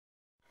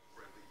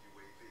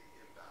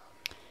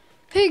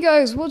Hey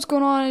guys, what's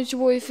going on? It's your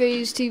boy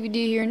FaZe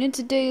TVD here, and in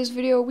today's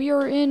video we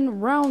are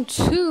in round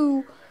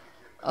 2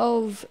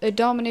 of a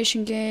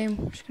domination game.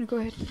 I'm just gonna go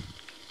ahead and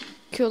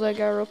kill that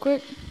guy real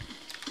quick.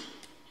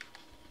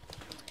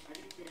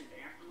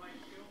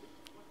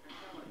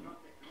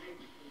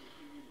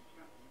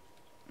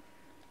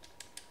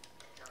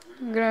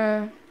 I'm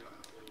gonna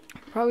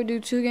probably do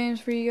 2 games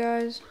for you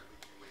guys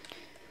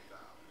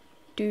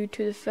due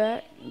to the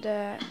fact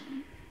that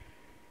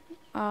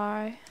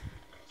I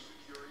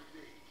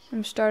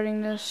am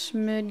starting this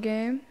mid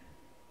game.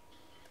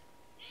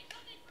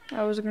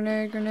 That was a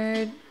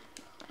grenade.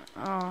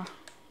 Ah.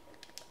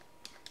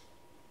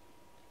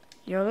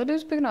 Yo, that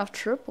dude's picking off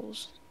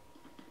triples.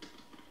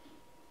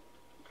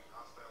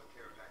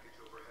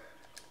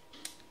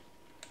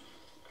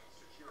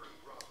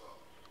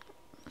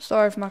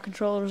 Sorry if my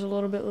controller's a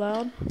little bit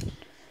loud.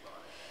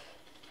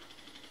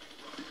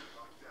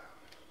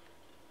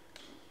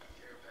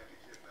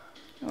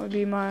 That would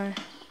be my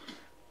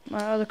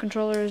other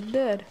controller is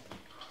dead.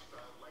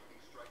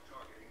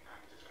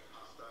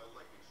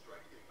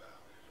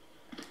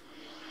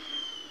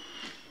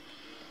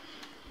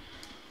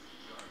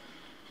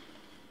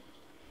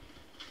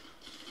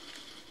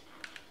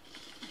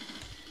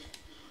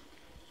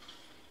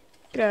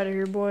 Get out of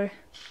here, boy.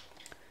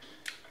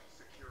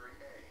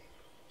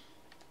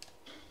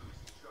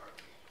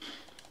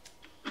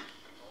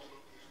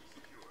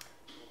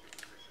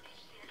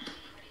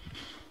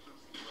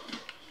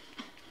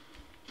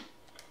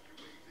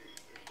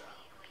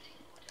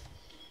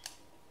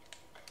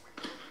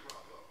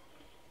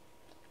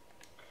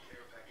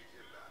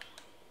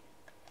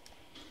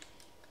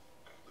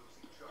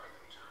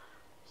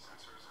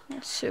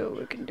 Let's see what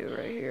we can do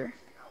right here.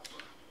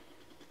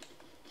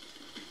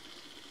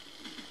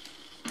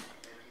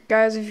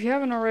 Guys, if you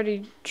haven't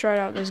already tried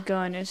out this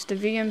gun, it's the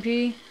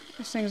VMP.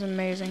 This thing's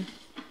amazing.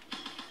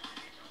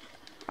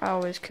 I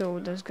always kill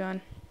with this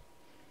gun.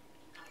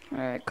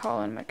 Alright,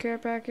 call in my care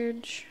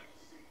package.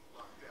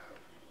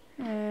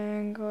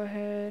 And go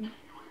ahead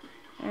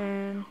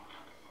and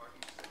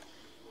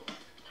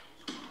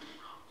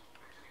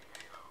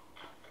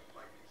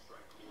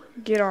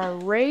get our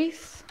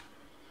Wraith.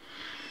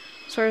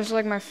 So it's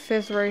like my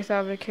 5th Wraith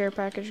out of the care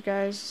package,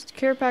 guys.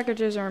 Care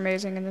packages are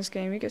amazing in this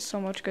game. You get so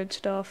much good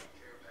stuff.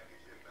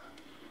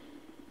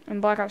 And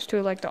Black Ops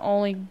 2, like the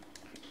only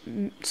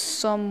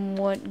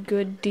somewhat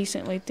good,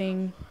 decently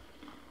thing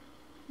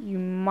you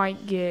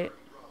might get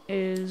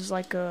is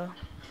like a,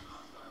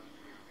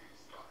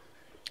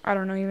 I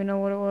don't even know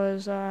what it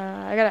was.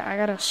 I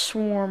got a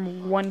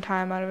swarm one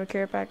time out of a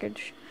care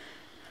package.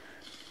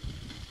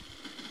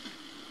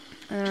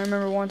 And I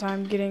remember one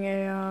time getting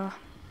a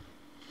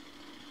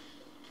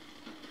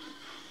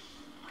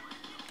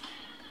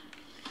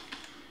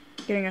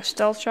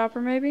stealth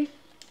chopper, maybe.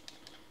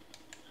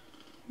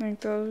 I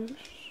think those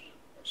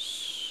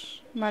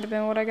might have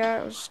been what I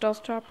got. It was a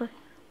stealth chopper.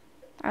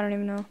 I don't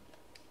even know.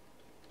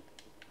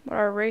 But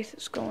our Wraith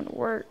is going to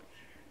work.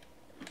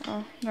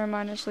 Oh, never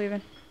mind, it's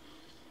leaving.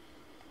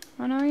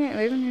 Oh no, he ain't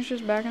leaving, he's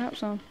just backing up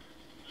some.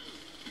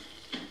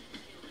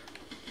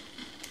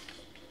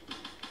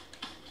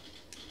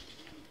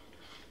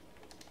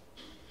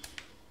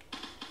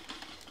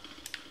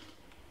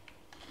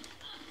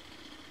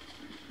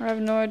 I have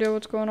no idea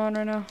what's going on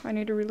right now. I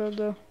need to reload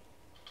though.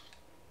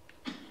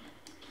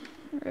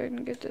 Alright,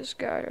 and get this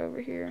guy over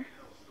here.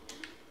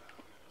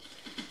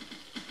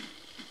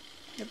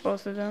 Get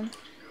both of them.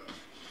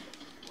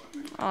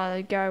 Oh,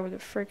 the guy with the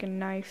freaking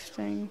knife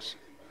things.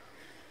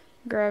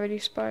 Gravity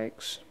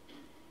spikes.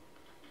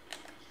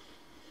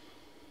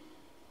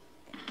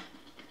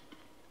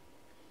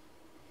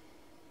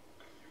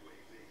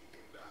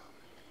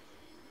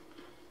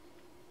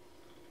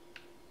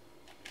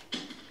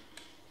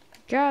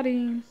 Got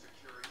him.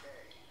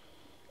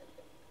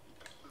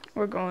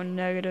 We're going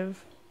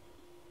negative.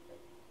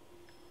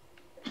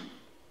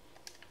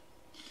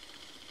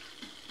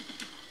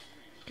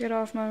 Get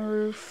off my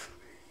roof.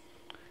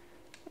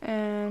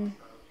 And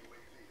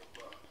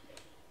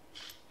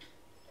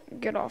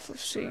get off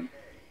of C.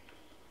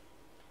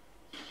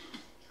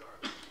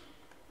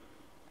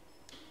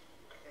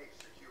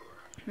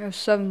 We have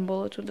 7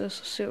 bullets with this.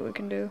 Let's see what we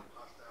can do.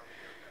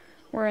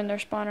 We're in their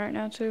spawn right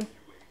now too.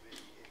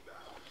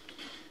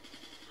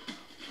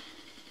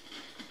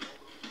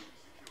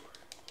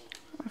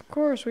 Of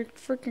course, we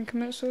freaking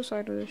commit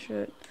suicide with this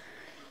shit.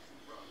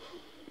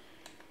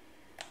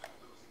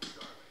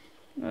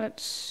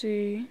 Let's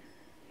see.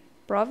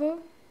 Bravo?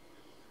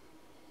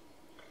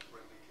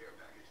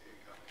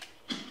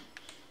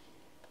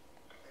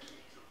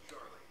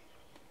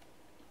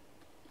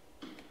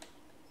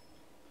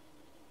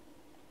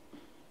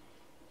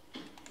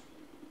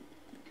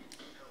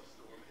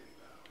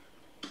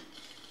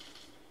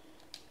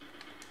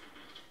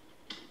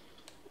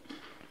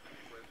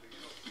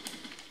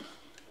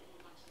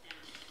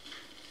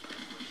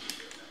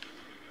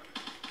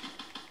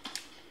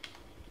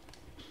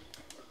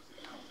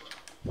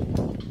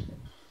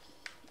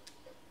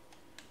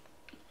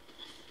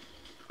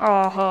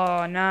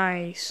 Oh,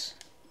 nice.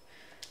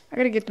 I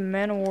gotta get the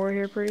Man of War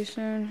here pretty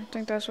soon. I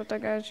think that's what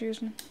that guy's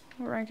using.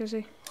 What rank is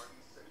he?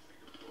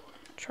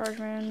 Charge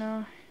Man,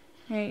 no.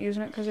 He ain't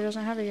using it because he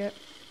doesn't have it yet.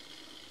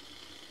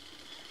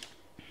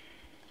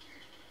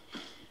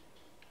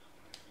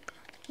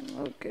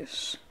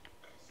 Locust.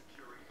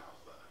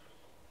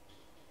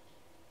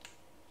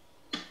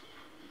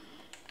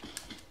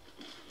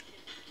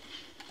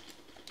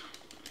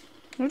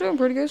 We're doing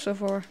pretty good so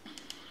far.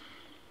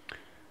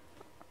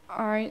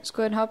 Alright, let's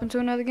go ahead and hop into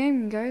another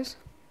game, guys.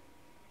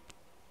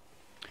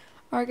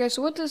 Alright guys,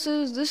 so what this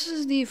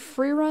is the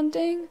free run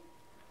thing.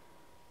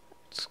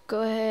 Let's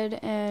go ahead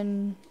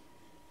and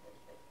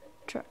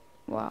try.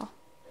 Wow.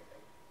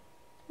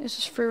 This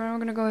is free run. We're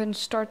gonna go ahead and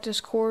start this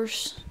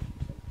course.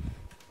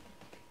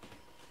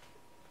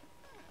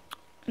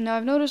 Now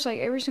I've noticed like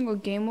every single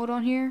game mode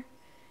on here,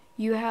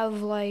 you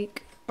have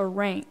like a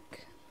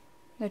rank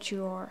that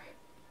you are.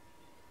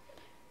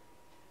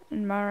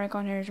 And my rank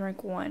on here is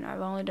rank 1. I've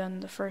only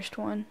done the first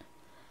one.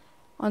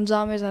 On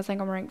zombies, I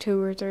think I'm rank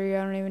 2 or 3.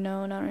 I don't even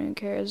know, and I don't even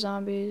care.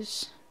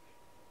 Zombies.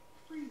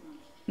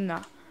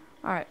 Nah.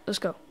 Alright, let's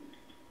go.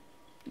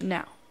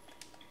 Now.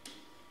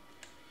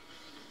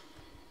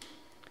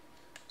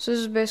 So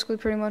this is basically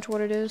pretty much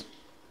what it is.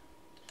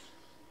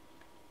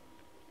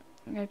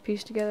 I got it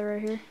pieced together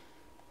right here.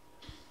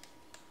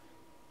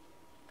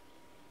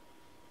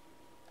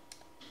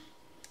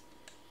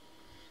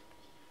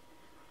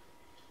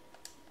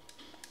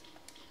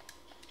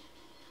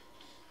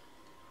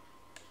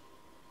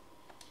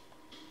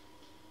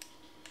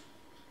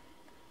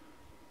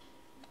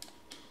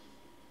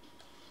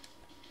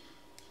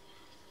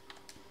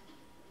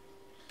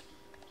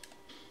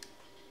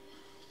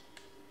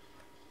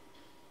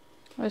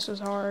 This is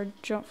hard.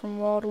 Jump from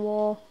wall to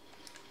wall.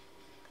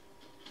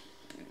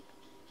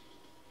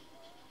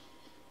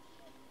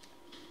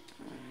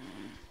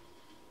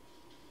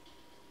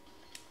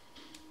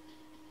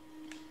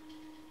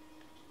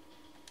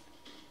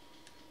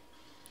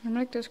 I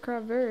make this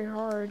crap very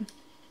hard.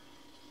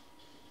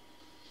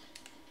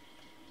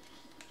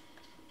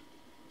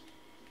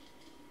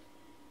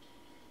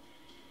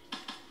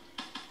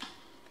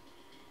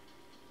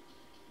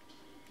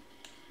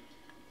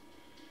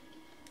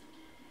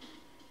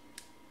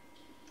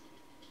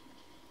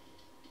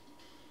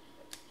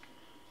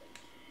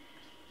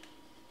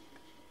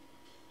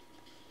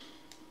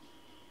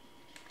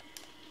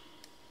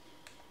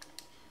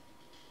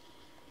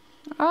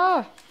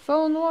 Ah!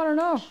 Fell in the water,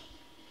 no!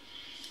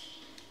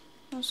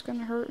 That's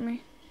gonna hurt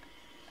me.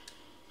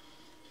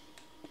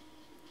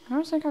 I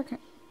don't think I can.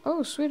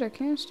 Oh, sweet, I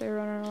can stay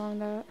running along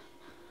that.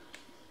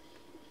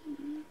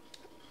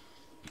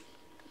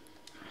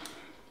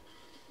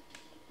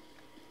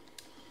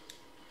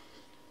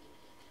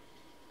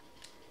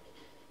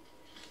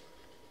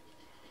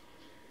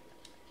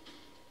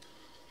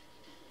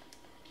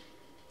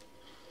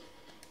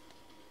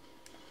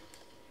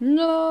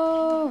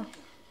 No!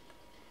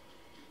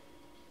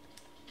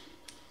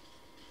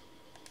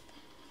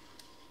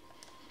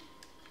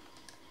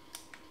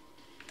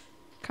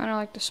 Kind of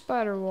like the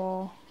spider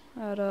wall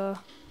at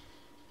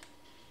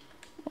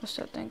what's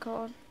that thing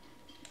called?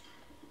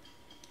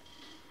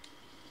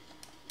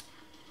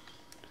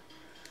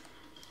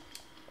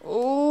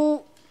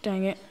 Oh,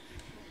 dang it.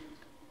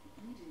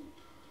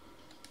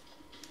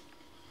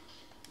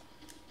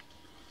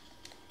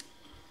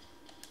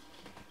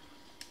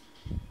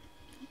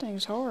 That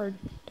thing's hard.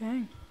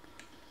 Dang.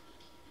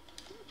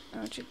 Why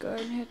don't you go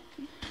ahead and hit?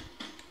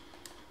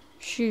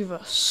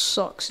 Shiva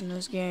sucks in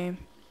this game.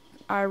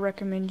 I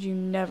recommend you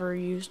never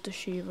use the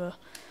Shiva.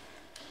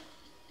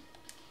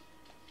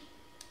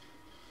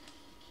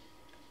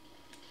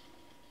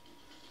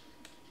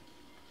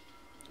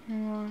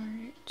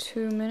 Alright,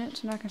 2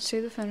 minutes and I can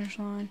see the finish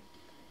line.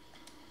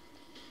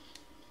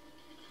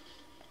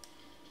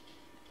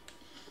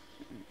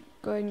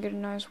 Go ahead and get a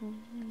nice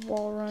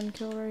wall run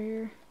kill right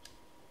here.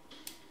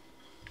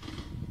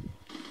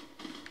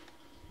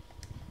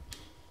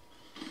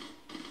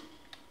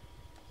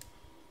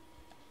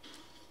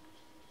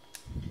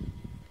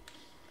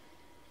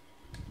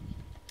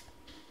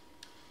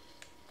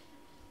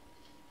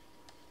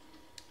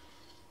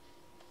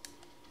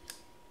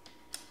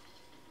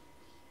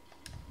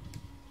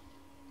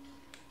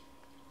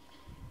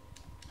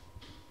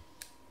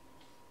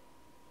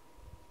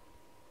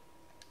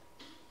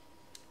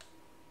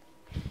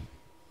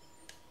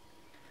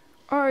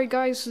 Alright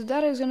guys, so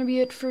that is going to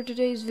be it for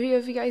today's video.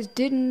 If you guys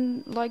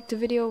didn't like the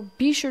video,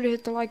 be sure to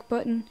hit the like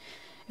button.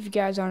 If you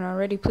guys aren't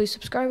already, please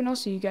subscribe, and I'll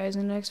see you guys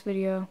in the next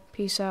video.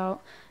 Peace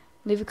out.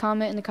 Leave a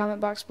comment in the comment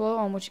box below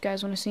on what you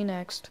guys want to see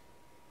next.